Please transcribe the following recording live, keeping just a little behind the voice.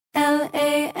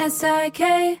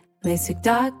LASIK,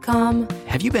 LASIK.com.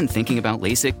 Have you been thinking about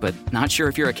LASIK but not sure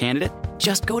if you're a candidate?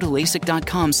 Just go to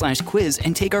LASIK.com/quiz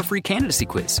and take our free candidacy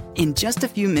quiz. In just a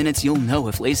few minutes, you'll know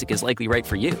if LASIK is likely right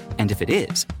for you. And if it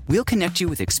is, we'll connect you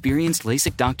with experienced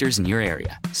LASIK doctors in your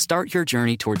area. Start your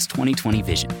journey towards 20/20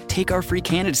 vision. Take our free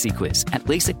candidacy quiz at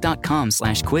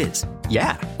LASIK.com/quiz.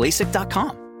 Yeah,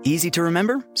 LASIK.com. Easy to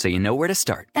remember, so you know where to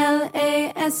start.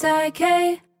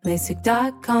 LASIK,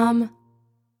 LASIK.com.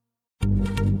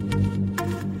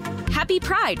 Happy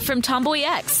Pride from Tomboy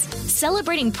X,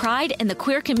 celebrating pride and the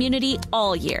queer community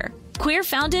all year. Queer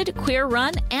founded, queer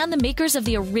run, and the makers of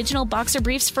the original boxer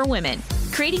briefs for women,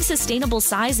 creating sustainable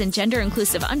size and gender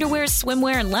inclusive underwear,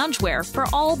 swimwear, and loungewear for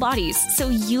all bodies so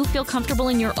you feel comfortable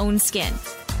in your own skin.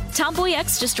 Tomboy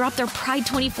X just dropped their Pride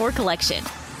 24 collection,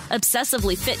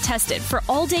 obsessively fit tested for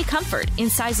all day comfort in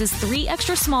sizes 3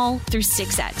 extra small through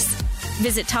 6X.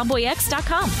 Visit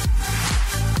tomboyx.com.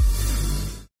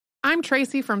 I'm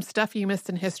Tracy from Stuff You Missed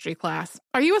in History class.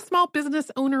 Are you a small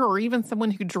business owner or even someone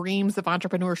who dreams of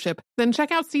entrepreneurship? Then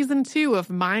check out Season 2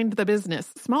 of Mind the Business,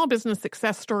 small business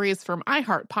success stories from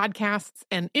iHeart Podcasts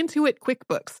and Intuit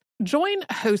QuickBooks. Join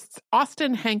hosts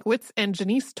Austin Hankwitz and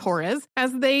Janice Torres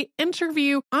as they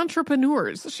interview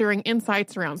entrepreneurs sharing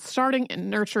insights around starting and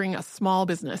nurturing a small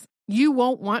business. You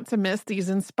won't want to miss these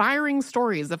inspiring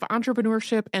stories of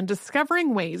entrepreneurship and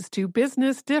discovering ways to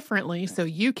business differently so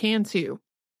you can too.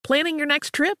 Planning your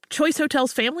next trip? Choice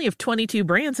Hotels' family of 22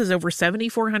 brands has over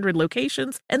 7,400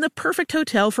 locations and the perfect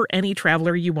hotel for any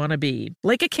traveler you want to be.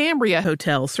 Like a Cambria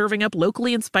Hotel, serving up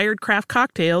locally inspired craft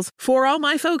cocktails for all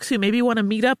my folks who maybe want to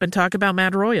meet up and talk about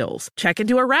Mad Royals. Check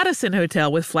into a Radisson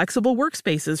Hotel with flexible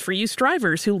workspaces for you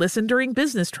strivers who listen during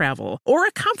business travel. Or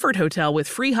a Comfort Hotel with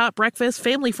free hot breakfast,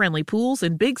 family-friendly pools,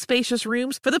 and big spacious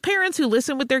rooms for the parents who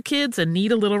listen with their kids and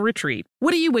need a little retreat.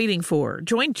 What are you waiting for?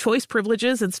 Join Choice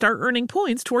Privileges and start earning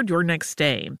points toward your next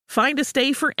stay. Find a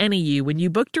stay for any you when you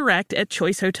book direct at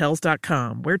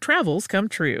choicehotels.com, where travels come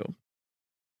true.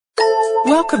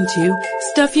 Welcome to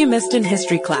Stuff You Missed in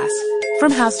History class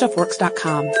from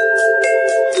HowStuffWorks.com.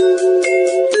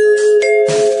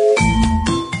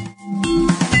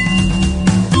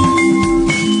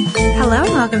 Hello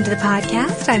and welcome to the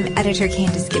podcast. I'm editor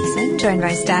Candace Gibson, joined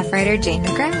by staff writer Jane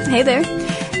McGrath. Hey there.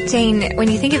 Jane, when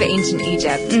you think of ancient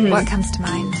Egypt, what comes to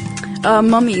mind?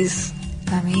 Mummies.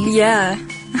 Mummies? Yeah.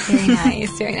 Very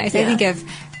nice, very nice. Yeah. I think of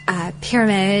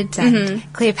pyramids and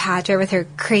Cleopatra with her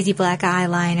crazy black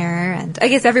eyeliner, and I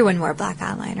guess everyone wore black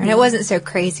eyeliner, and it wasn't so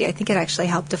crazy. I think it actually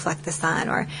helped deflect the sun,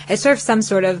 or it served some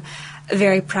sort of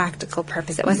very practical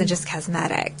purpose. It wasn't just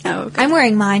cosmetic. Oh, okay. I'm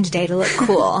wearing mine today to look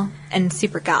cool and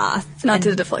super goth. Not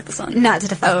to deflect the sun. Not to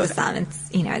deflect the sun. It's,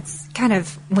 it's kind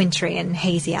of wintry and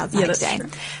hazy outside today. True.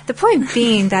 The point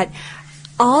being that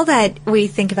all that we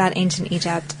think about ancient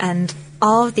Egypt and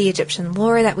all of the Egyptian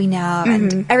lore that we know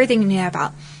and everything we know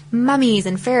about mummies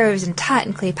and pharaohs and Tut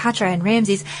and Cleopatra and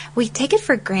Ramses, we take it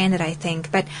for granted, I think.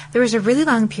 But there was a really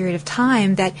long period of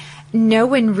time that no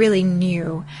one really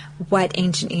knew what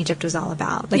ancient Egypt was all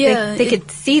about. Like they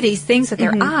could see these things with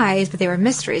their eyes, but they were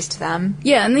mysteries to them.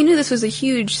 Yeah, and they knew this was a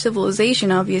huge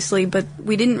civilization, obviously, but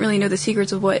we didn't really know the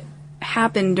secrets of what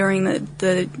happened during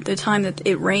the time that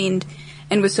it reigned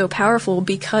and was so powerful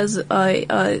because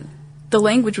the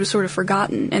language was sort of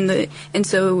forgotten, and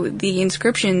so the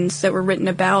inscriptions that were written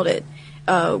about it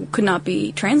could not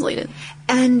be translated.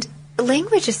 And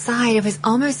language aside, it was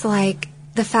almost like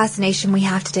the fascination we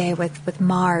have today with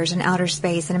Mars and outer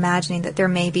space and imagining that there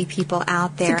may be people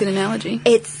out there. It's a good analogy.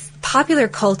 It's popular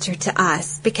culture to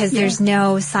us because there's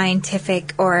no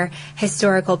scientific or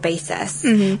historical basis.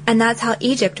 And that's how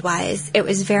Egypt was. It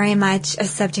was very much a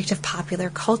subject of popular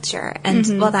culture.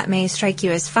 And while that may strike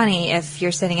you as funny if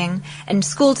you're sitting in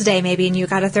school today maybe and you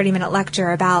got a 30-minute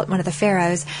lecture about one of the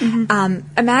pharaohs,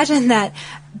 imagine that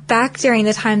back during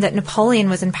the time that Napoleon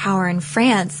was in power in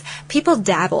France, people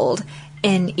dabbled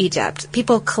in Egypt.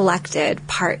 People collected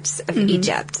parts of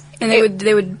Egypt. And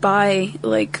they would buy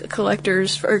like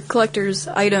collectors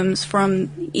items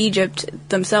from Egypt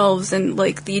themselves, and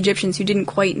like the Egyptians who didn't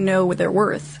quite know what they're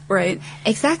worth, right?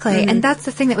 Exactly. And that's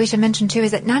the thing that we should mention too,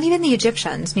 is that not even the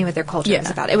Egyptians knew what their culture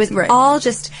was about. It was all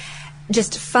just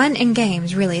fun and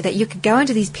games, really, that you could go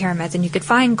into these pyramids and you could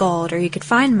find gold, or you could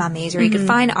find mummies, or you could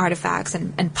find artifacts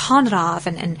and pawn it off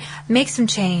and make some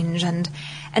change, and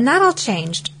that all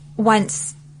changed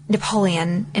once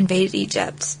Napoleon invaded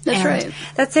Egypt. That's right.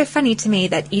 That's so funny to me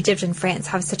that Egypt and France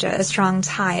have such a strong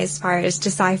tie as far as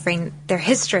deciphering their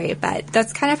history, but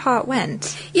that's kind of how it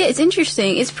went. Yeah, it's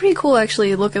interesting. It's pretty cool, actually,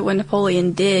 to look at what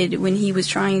Napoleon did when he was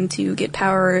trying to get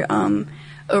power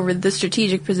over the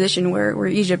strategic position where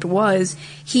Egypt was.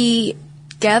 He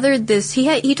gathered this.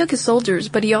 He took his soldiers,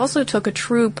 but he also took a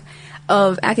troop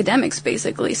of academics,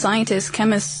 basically scientists,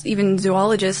 chemists, even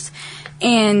zoologists.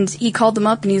 And he called them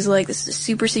up and he's like, this is a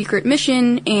super secret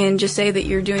mission, and just say that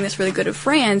you're doing this for the good of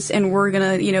France, and we're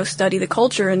gonna, study the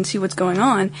culture and see what's going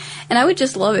on. And I would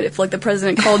just love it if, the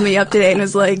president called me up today and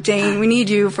was like, Jane, we need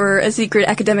you for a secret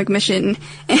academic mission,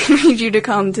 and we need you to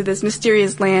come to this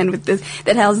mysterious land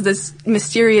that has this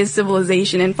mysterious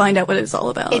civilization and find out what it's all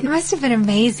about. It must have been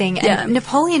amazing. Yeah. And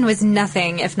Napoleon was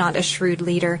nothing if not a shrewd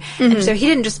leader. And so he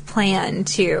didn't just plan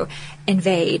to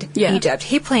invade Egypt.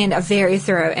 He planned a very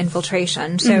thorough infiltration.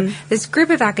 So this group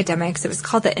of academics, it was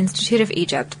called the Institute of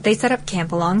Egypt, they set up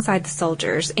camp alongside the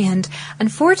soldiers, and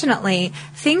unfortunately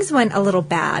things went a little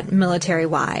bad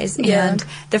military-wise, and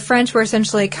the French were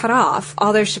essentially cut off.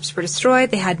 All their ships were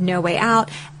destroyed, they had no way out,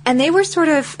 and they were sort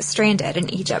of stranded in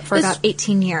Egypt for about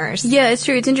 18 years. Yeah, it's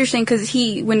true. It's interesting because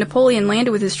when Napoleon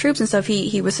landed with his troops and stuff,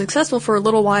 he was successful for a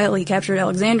little while. He captured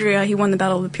Alexandria. He won the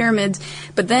Battle of the Pyramids.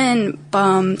 But then,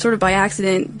 sort of by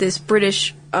accident, this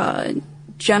British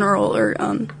general,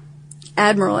 or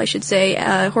admiral, I should say,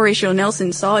 Horatio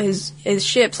Nelson, saw his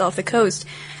ships off the coast.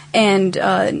 And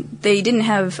they didn't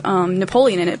have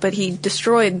Napoleon in it, but he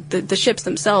destroyed the ships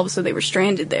themselves, so they were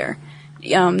stranded there.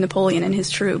 Napoleon and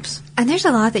his troops. And there's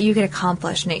a lot that you could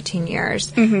accomplish in 18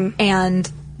 years.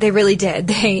 And they really did.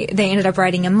 They ended up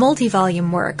writing a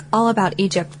multi-volume work all about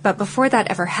Egypt. But before that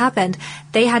ever happened,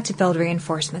 they had to build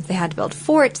reinforcements. They had to build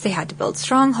forts. They had to build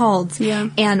strongholds. Yeah.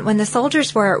 And when the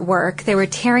soldiers were at work, they were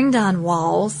tearing down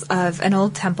walls of an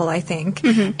old temple, I think,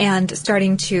 and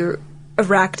starting to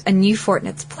erect a new fort in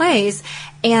its place.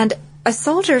 And a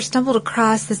soldier stumbled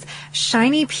across this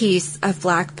shiny piece of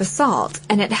black basalt,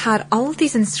 and it had all of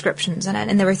these inscriptions in it,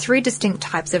 and there were 3 distinct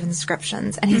types of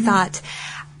inscriptions, and he thought,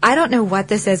 I don't know what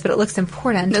this is, but it looks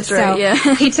important. That's right, yeah.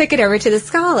 He took it over to the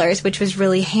scholars, which was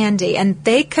really handy, and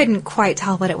they couldn't quite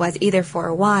tell what it was either for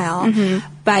a while,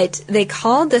 but they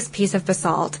called this piece of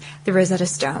basalt the Rosetta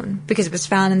Stone because it was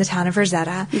found in the town of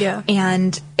Rosetta. Yeah.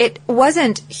 And it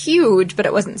wasn't huge, but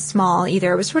it wasn't small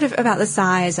either. It was sort of about the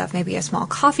size of maybe a small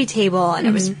coffee table, and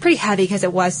it was pretty heavy because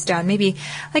it was stone, maybe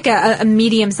like a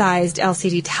medium-sized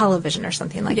LCD television or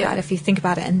something like that, if you think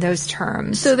about it in those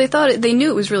terms. So they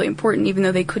knew it was really important, even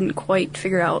though they couldn't quite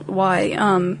figure out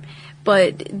why.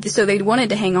 So they wanted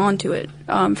to hang on to it,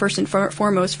 first and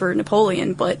foremost for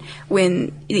Napoleon. But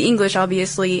when the English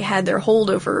obviously had their hold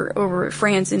over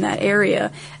France in that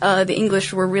area, the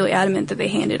English were really adamant that they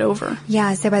hand it over.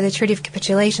 Yeah, so by the Treaty of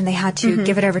Capitulation, they had to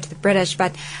give it over to the British,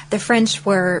 but the French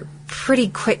were pretty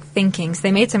quick thinking, so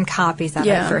they made some copies of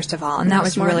it, first of all, and that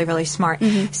was smart. really, really smart.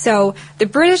 So the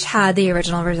British had the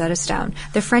original Rosetta Stone.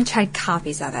 The French had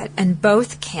copies of it, and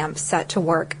both camps set to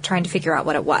work trying to figure out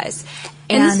what it was.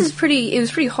 And it was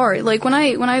pretty hard. Like, when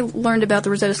I learned about the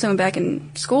Rosetta Stone back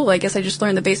in school, I guess I just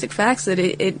learned the basic facts that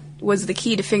it was the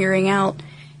key to figuring out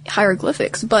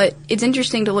hieroglyphics. But it's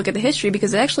interesting to look at the history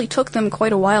because it actually took them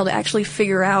quite a while to actually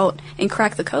figure out and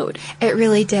crack the code. It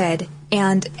really did.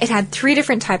 And it had 3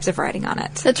 different types of writing on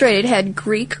it. That's right. It had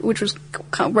Greek, which was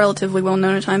relatively well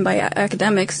known at the time by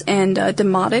academics, and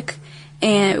Demotic,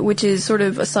 which is sort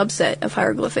of a subset of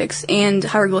hieroglyphics, and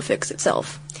hieroglyphics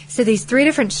itself. So these 3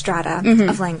 different strata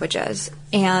of languages,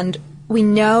 and we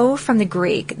know from the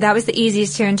Greek, that was the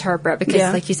easiest to interpret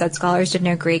because, like you said, scholars did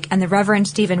know Greek, and the Reverend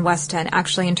Stephen Weston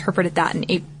actually interpreted that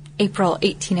in April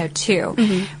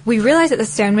 1802. We realize that the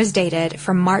stone was dated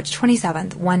from March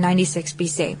 27th, 196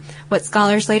 BC. What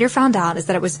scholars later found out is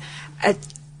that it was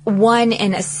one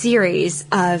in a series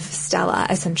of stela,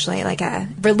 essentially, like a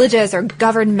religious or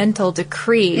governmental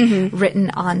decree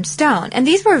written on stone. And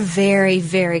these were very,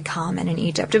 very common in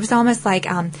Egypt. It was almost like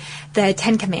the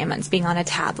 10 Commandments being on a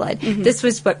tablet. This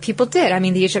was what people did. I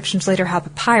mean, the Egyptians later had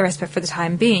papyrus, but for the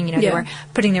time being, they were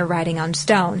putting their writing on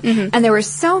stone. And there were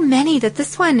so many that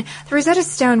this one, the Rosetta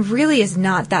Stone, really is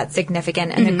not that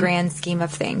significant in the grand scheme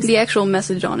of things. The actual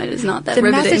message on it is not that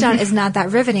riveting. The message on it is not that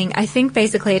riveting. I think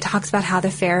basically it talks about how the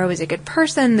Pharaoh is a good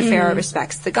person, the Pharaoh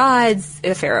respects the gods,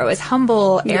 the Pharaoh is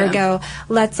humble, ergo,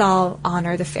 let's all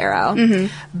honor the Pharaoh.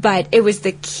 But it was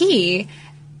the key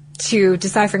to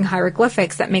deciphering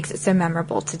hieroglyphics that makes it so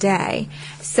memorable today.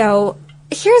 So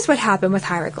here's what happened with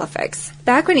hieroglyphics.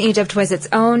 Back when Egypt was its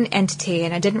own entity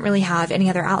and it didn't really have any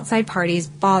other outside parties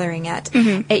bothering it,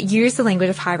 it used the language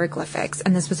of hieroglyphics,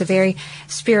 and this was a very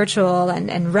spiritual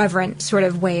and reverent sort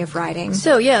of way of writing.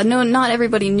 So, not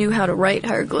everybody knew how to write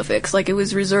hieroglyphics. Like, it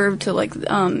was reserved to,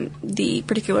 the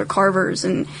particular carvers,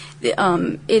 and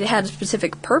it had a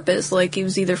specific purpose. Like, it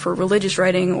was either for religious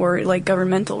writing or,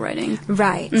 governmental writing.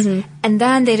 Right. And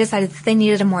then they decided that they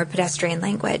needed a more pedestrian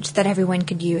language that everyone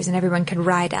could use and everyone could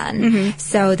write in.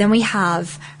 So then we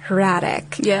have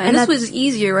hieratic. Yeah, and this was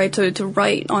easier, right, to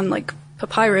write on, like,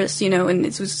 papyrus, and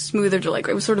it was smoother to, like,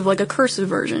 it was sort of like a cursive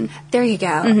version. There you go.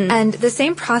 And the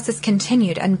same process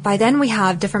continued, and by then we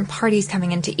have different parties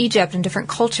coming into Egypt and different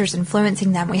cultures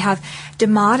influencing them. We have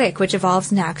Demotic, which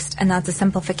evolves next, and that's a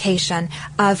simplification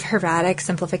of hieratic,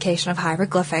 simplification of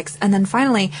hieroglyphics. And then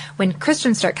finally, when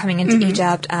Christians start coming into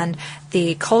Egypt and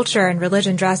the culture and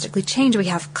religion drastically change, we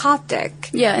have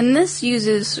Coptic. Yeah, and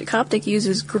Coptic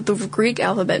uses the Greek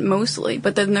alphabet mostly,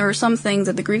 but then there are some things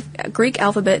that the Greek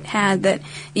alphabet had that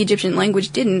the Egyptian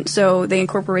language didn't, so they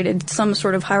incorporated some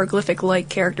sort of hieroglyphic-like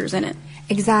characters in it.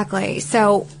 Exactly.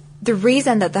 So the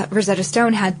reason that the Rosetta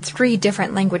Stone had 3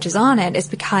 different languages on it is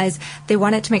because they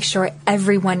wanted to make sure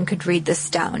everyone could read the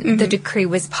stone. The decree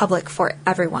was public for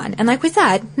everyone. And like we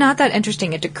said, not that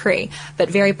interesting a decree, but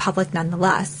very public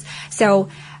nonetheless. So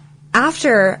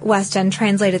after Weston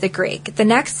translated the Greek, the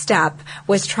next step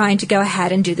was trying to go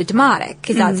ahead and do the Demotic,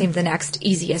 because that seemed the next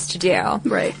easiest to do.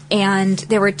 Right. And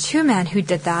there were 2 men who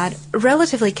did that,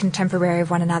 relatively contemporary of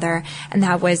one another, and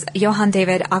that was Johann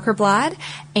David Åkerblad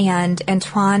and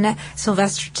Antoine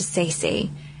Sylvestre de Sacy.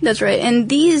 That's right. And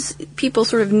these people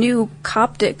sort of knew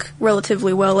Coptic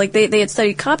relatively well. Like, they had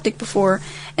studied Coptic before,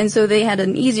 and so they had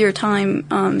an easier time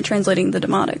translating the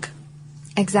Demotic.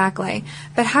 Exactly.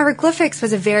 But hieroglyphics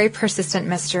was a very persistent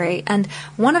mystery, and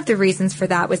one of the reasons for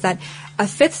that was that a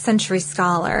 5th century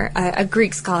scholar, a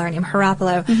Greek scholar named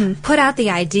Herapolo, put out the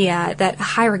idea that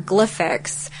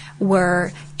hieroglyphics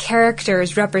were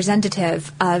characters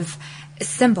representative of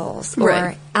symbols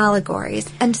or allegories.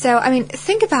 And so, I mean,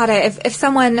 think about it. If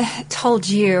someone told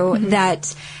you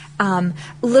that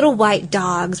little white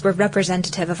dogs were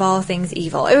representative of all things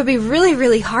evil, it would be really,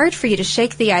 really hard for you to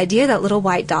shake the idea that little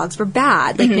white dogs were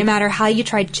bad. Like, no matter how you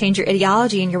tried to change your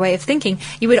ideology and your way of thinking,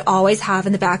 you would always have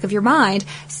in the back of your mind,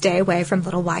 stay away from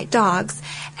little white dogs.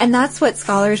 And that's what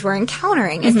scholars were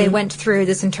encountering as they went through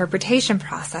this interpretation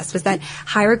process, was that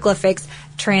hieroglyphics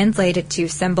translated to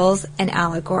symbols and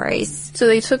allegories. So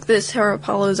they took this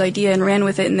Herapolo's idea and ran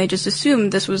with it, and they just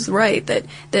assumed this was right,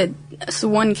 that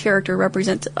one character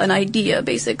represents an idea,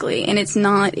 basically, and it's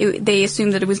not, they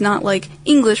assumed that it was not like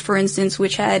English, for instance,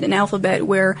 which had an alphabet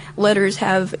where letters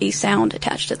have a sound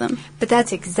attached to them. But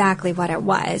that's exactly what it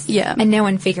was. Yeah. And no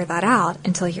one figured that out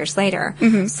until years later.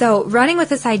 So running with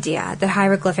this idea that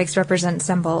hieroglyphics represent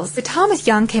symbols, Thomas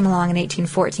Young came along in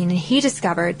 1814, and he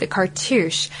discovered the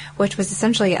cartouche, which was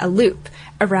essentially a loop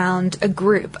around a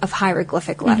group of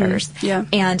hieroglyphic letters. Yeah.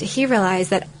 And he realized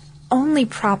that only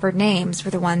proper names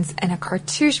were the ones in a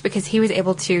cartouche, because he was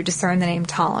able to discern the name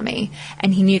Ptolemy,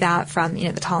 and he knew that from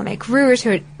the Ptolemaic rulers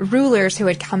who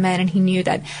had come in, and he knew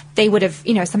that they would have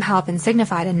somehow been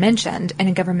signified and mentioned in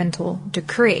a governmental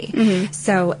decree.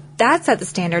 So that set the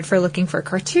standard for looking for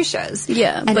cartouches.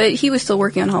 Yeah, but he was still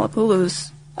working on Harpalo's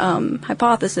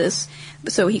hypothesis,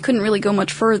 so he couldn't really go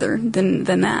much further than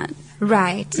that.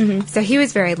 Right. So he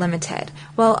was very limited.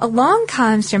 Well, along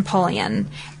comes Champollion,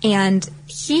 and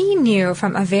he knew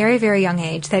from a very, very young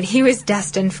age that he was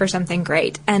destined for something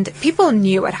great. And people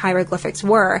knew what hieroglyphics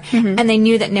were, and they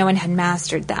knew that no one had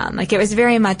mastered them. Like, it was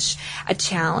very much a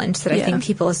challenge that I think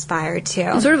people aspired to.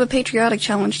 And sort of a patriotic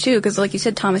challenge, too, because like you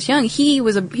said, Thomas Young, he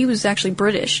was actually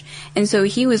British, and so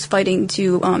he was fighting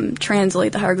to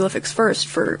translate the hieroglyphics first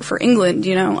for England,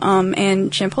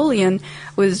 and Champollion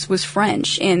was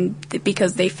French, and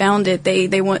because they found it,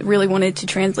 they really wanted to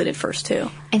translate it first,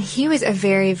 too. And he was a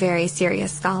very, very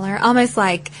serious scholar, almost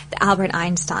like the Albert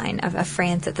Einstein of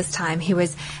France at this time. He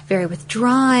was very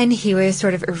withdrawn. He was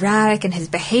sort of erratic in his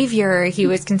behavior. He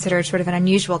was considered sort of an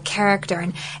unusual character.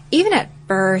 And even at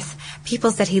birth, people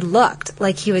said he looked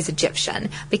like he was Egyptian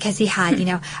because he had,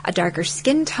 a darker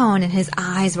skin tone, and his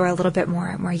eyes were a little bit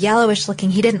more yellowish looking.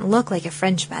 He didn't look like a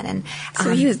Frenchman. And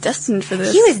so he was destined for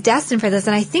this. He was destined for this.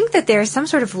 And I think that there's some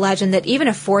sort of legend that even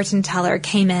a fortune teller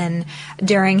came in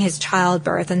during his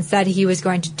childbirth and said he was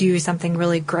going to do something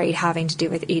really great having to do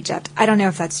with Egypt. I don't know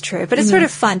if that's true, but it's sort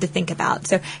of fun to think about.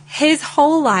 So his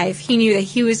whole life, he knew that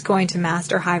he was going to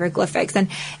master hieroglyphics, and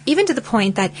even to the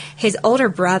point that his older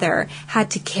brother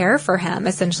had to care for him,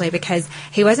 essentially, because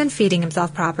he wasn't feeding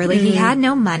himself properly. He had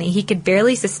no money. He could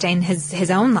barely sustain his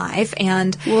own life.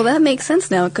 And well, that makes sense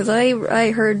now, because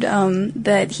I heard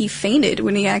that he fainted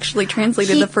when he actually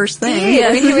translated the first thing. Yeah.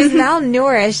 I mean, he was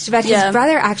malnourished, but his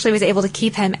brother actually was able to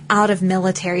keep him out of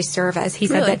military service. He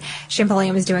said that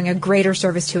Champollion was doing a greater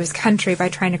service to his country by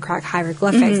trying to crack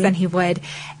hieroglyphics than he would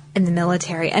in the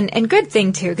military. And good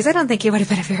thing, too, because I don't think he would have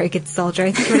been a very good soldier.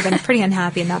 I think he would have been pretty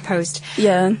unhappy in that post.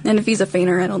 Yeah, and if he's a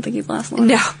fainter, I don't think he'd last long.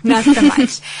 No, not so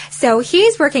much. So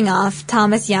he's working off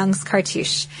Thomas Young's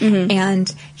cartouche,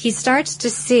 and he starts to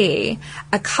see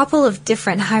a couple of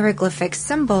different hieroglyphic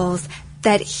symbols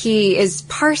that he is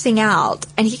parsing out,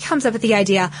 and he comes up with the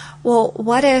idea, well,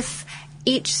 what if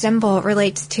each symbol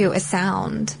relates to a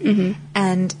sound?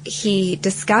 And he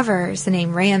discovers the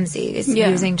name Ramses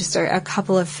using just a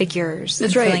couple of figures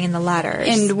and filling in the letters.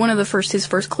 And one of his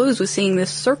first clues was seeing this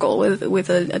circle with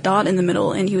a dot in the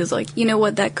middle, and he was like, you know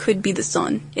what, that could be the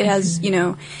sun. It has,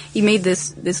 he made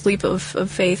this leap of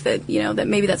faith that, that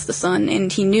maybe that's the sun,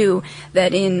 and he knew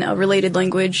that in a related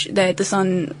language that the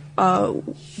sun,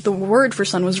 the word for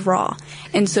sun was Ra.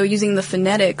 And so using the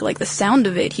phonetic, like the sound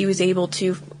of it, he was able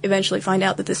to eventually find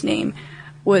out that this name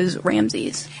was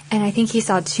Ramses. And I think he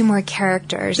saw two more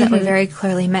characters that were very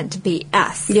clearly meant to be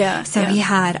S. Yeah. So he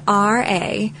had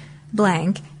R-A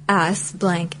blank S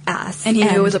blank S. And he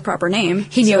knew it was a proper name.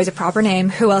 He knew it was a proper name.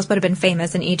 Who else would have been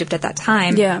famous in Egypt at that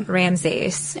time? Yeah.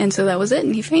 Ramses. And so that was it,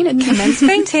 and he fainted. Commenced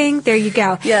fainting. There you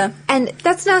go. Yeah. And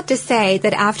that's not to say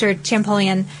that after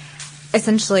Champollion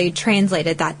essentially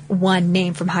translated that one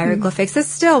name from hieroglyphics, this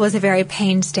still was a very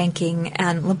painstaking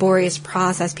and laborious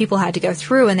process people had to go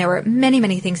through, and there were many,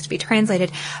 many things to be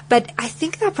translated. But I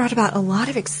think that brought about a lot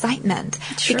of excitement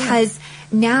because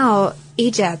now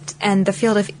Egypt and the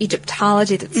field of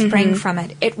Egyptology that sprang from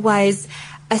it, it was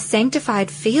a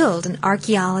sanctified field in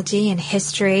archaeology and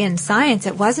history and science.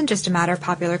 It wasn't just a matter of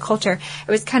popular culture. It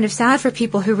was kind of sad for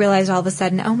people who realized all of a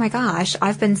sudden, oh my gosh,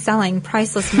 I've been selling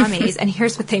priceless mummies and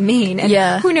here's what they mean.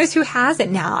 And who knows who has it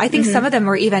now? I think some of them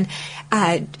were even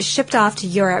shipped off to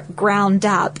Europe, ground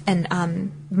up,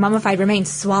 and mummified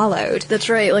remains swallowed. That's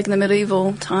right, like in the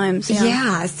medieval times.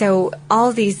 Yeah, so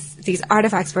all these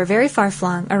artifacts were very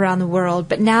far-flung around the world,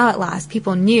 but now at last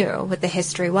people knew what the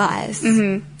history was.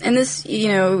 And this,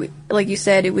 like you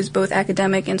said, it was both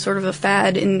academic and sort of a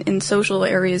fad in social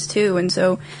areas too, and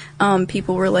so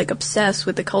people were like obsessed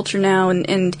with the culture now,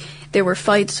 and there were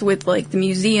fights with like the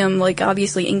museum. Like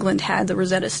obviously England had the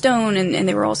Rosetta Stone, and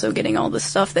they were also getting all the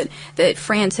stuff that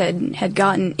France had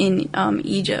gotten in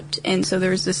Egypt, and so there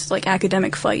was this like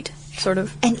academic fight. Sort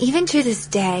of. And even to this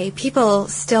day, people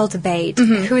still debate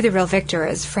who the real victor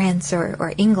is, France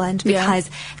or England, because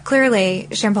clearly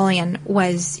Champollion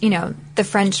was, the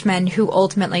Frenchman who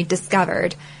ultimately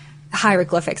discovered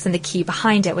hieroglyphics and the key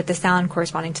behind it with the sound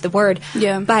corresponding to the word.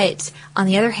 Yeah. But on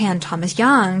the other hand, Thomas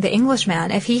Young, the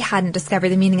Englishman, if he hadn't discovered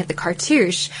the meaning of the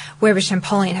cartouche, where would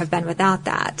Champollion have been without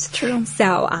that? True.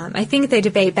 So I think they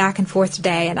debate back and forth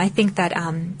today, and I think that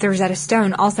the Rosetta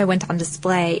Stone also went on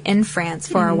display in France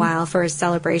for a while for a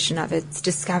celebration of its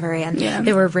discovery, and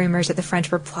there were rumors that the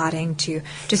French were plotting to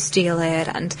steal it,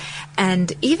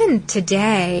 and even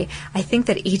today, I think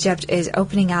that Egypt is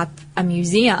opening up a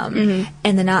museum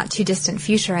in the not-too-distant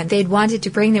future, and they'd wanted to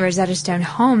bring the Rosetta Stone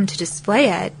home to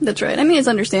display it. That's right. I mean, it's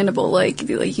understandable. Like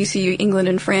you see England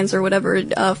and France or whatever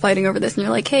fighting over this, and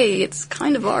you're like, hey, it's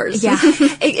kind of ours. Yeah.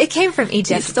 it came from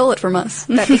Egypt. You stole it from us.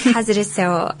 But because it is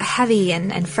so heavy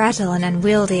and fragile and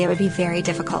unwieldy, it would be very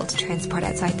difficult to transport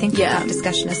it. So I think that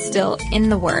discussion is still in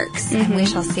the works, and we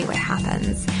shall see what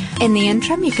happens. In the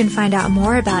interim, you can find out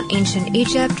more about ancient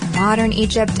Egypt, modern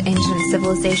Egypt, ancient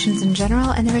civilizations in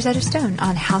general, and the Rosetta Stone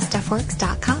on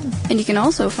HowStuffWorks.com. And you can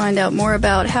also find out more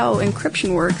about how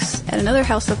encryption works at another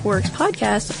How Stuff Works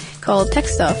podcast called Tech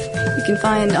Stuff. You can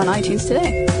find on iTunes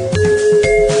today.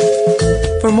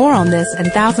 For more on this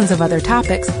and thousands of other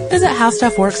topics, visit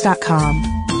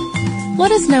HowStuffWorks.com.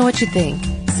 Let us know what you think.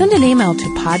 Send an email to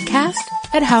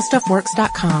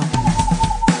podcast@HowStuffWorks.com.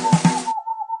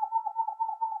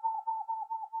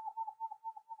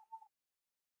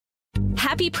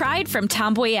 Happy Pride from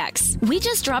Tomboy X. We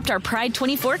just dropped our Pride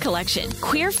 24 collection.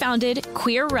 Queer founded,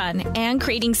 queer run, and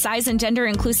creating size and gender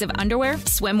inclusive underwear,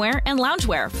 swimwear, and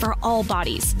loungewear for all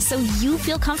bodies, so you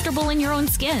feel comfortable in your own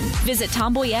skin. Visit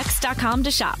tomboyx.com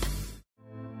to shop.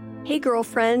 Hey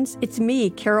girlfriends, it's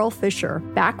me, Carol Fisher,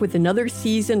 back with another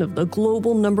season of the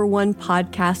global #1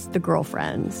 podcast, The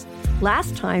Girlfriends.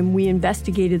 Last time, we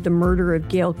investigated the murder of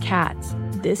Gail Katz.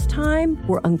 This time,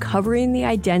 we're uncovering the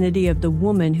identity of the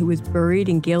woman who was buried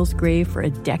in Gail's grave for a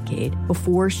decade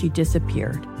before she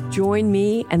disappeared. Join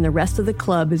me and the rest of the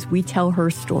club as we tell her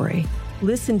story.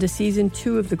 Listen to Season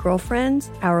 2 of The Girlfriends,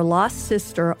 Our Lost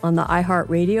Sister on the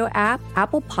iHeartRadio app,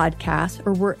 Apple Podcasts,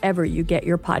 or wherever you get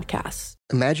your podcasts.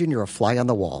 Imagine you're a fly on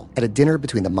the wall at a dinner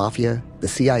between the Mafia, the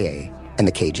CIA, and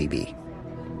the KGB.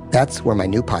 That's where my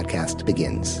new podcast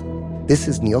begins. This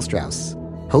is Neil Strauss,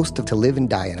 host of To Live and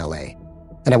Die in LA.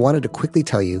 And I wanted to quickly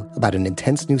tell you about an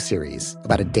intense new series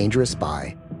about a dangerous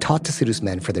spy taught to seduce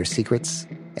men for their secrets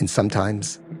and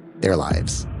sometimes their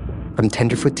lives. From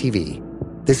Tenderfoot TV,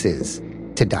 this is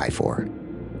To Die For.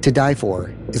 To Die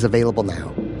For is available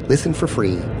now. Listen for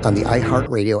free on the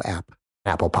iHeartRadio app,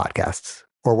 Apple Podcasts,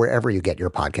 or wherever you get your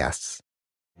podcasts.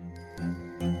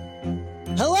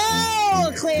 Hello,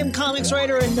 acclaimed comics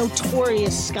writer and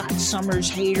notorious Scott Summers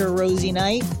hater, Rosie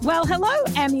Knight. Well, hello,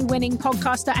 Emmy-winning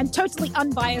podcaster and totally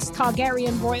unbiased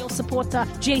Targaryen royal supporter,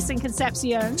 Jason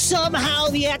Concepcion. Somehow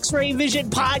the X-Ray Vision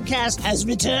podcast has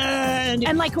returned.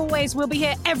 And like always, we'll be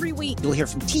here every week. You'll hear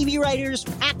from TV writers,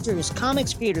 actors,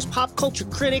 comics creators, pop culture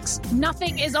critics.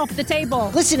 Nothing is off the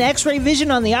table. Listen to X-Ray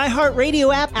Vision on the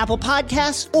iHeartRadio app, Apple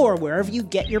Podcasts, or wherever you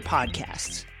get your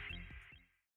podcasts.